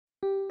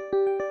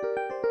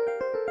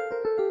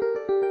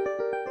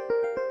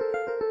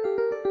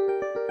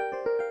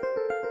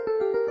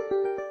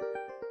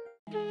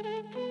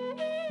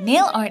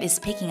Nail art is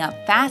picking up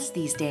fast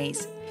these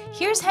days.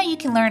 Here's how you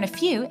can learn a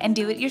few and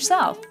do it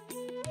yourself.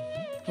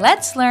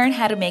 Let's learn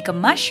how to make a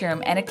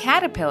mushroom and a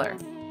caterpillar.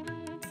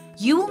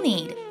 You will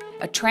need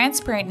a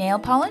transparent nail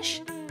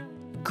polish,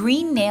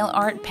 green nail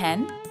art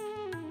pen,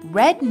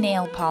 red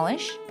nail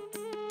polish,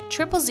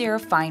 000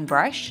 fine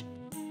brush,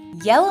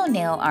 yellow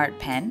nail art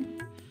pen,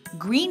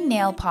 green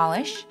nail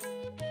polish,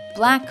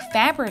 black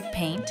fabric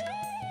paint,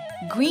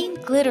 green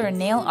glitter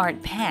nail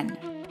art pen,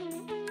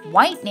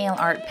 white nail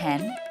art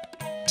pen,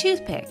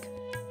 toothpick.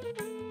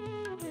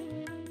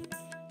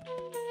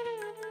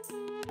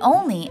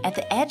 Only at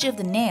the edge of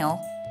the nail,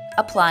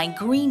 apply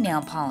green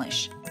nail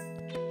polish.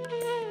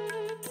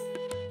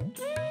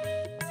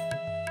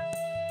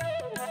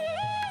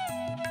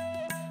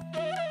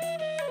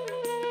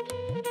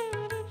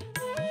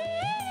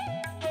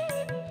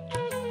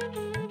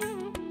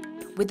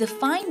 With a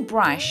fine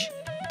brush,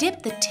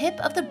 dip the tip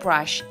of the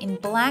brush in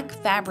black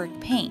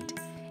fabric paint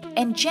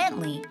and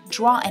gently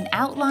draw an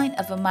outline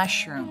of a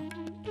mushroom.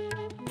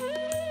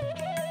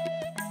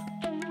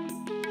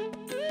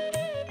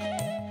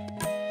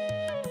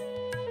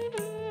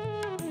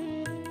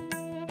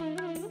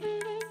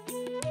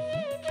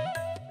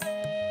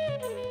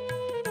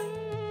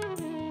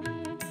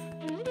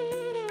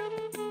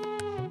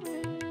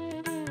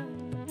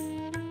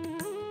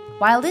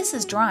 While this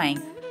is drying,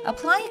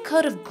 apply a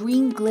coat of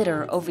green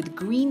glitter over the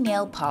green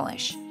nail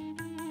polish.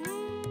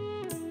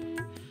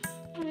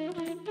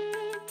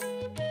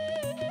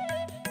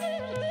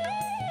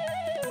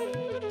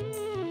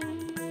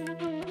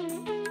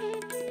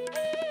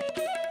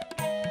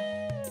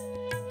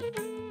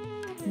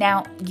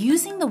 Now,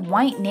 using the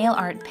white nail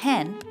art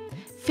pen,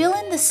 fill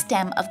in the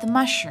stem of the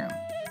mushroom.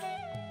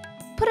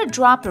 Put a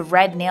drop of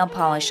red nail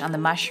polish on the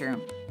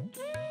mushroom.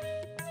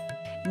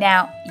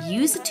 Now,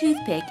 use a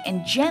toothpick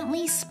and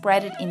gently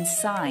spread it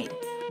inside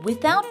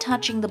without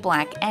touching the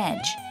black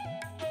edge.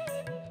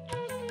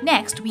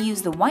 Next, we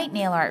use the white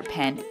nail art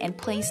pen and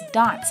place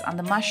dots on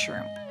the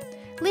mushroom.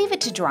 Leave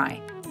it to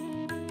dry.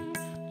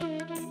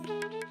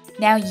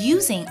 Now,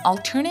 using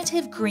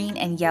alternative green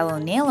and yellow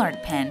nail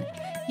art pen,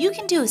 you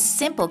can do a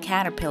simple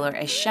caterpillar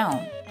as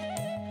shown.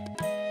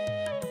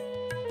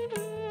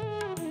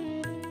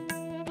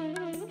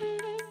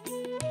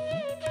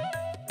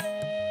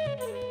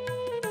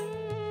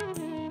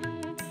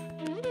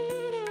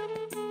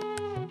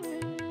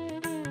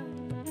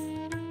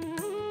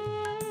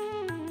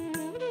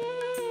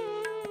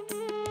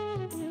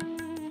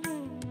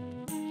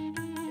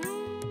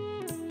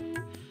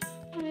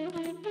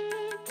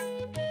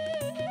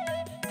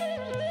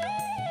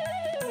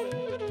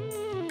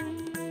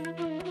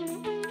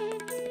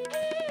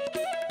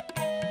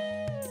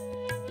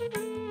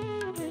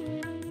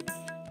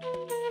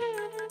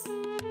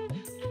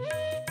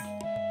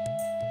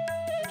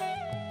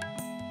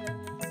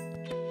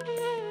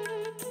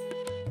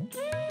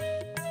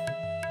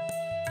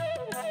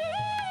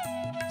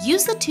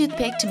 Use the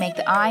toothpick to make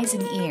the eyes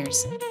and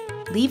ears.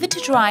 Leave it to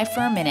dry for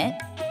a minute.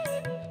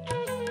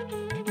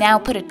 Now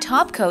put a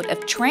top coat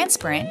of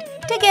transparent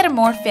to get a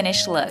more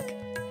finished look.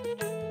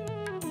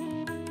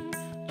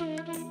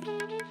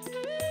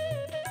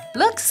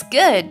 Looks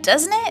good,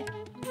 doesn't it?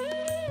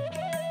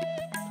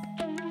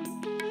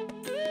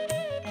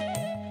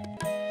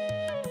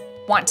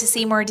 Want to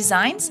see more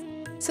designs?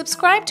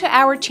 Subscribe to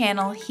our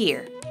channel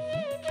here.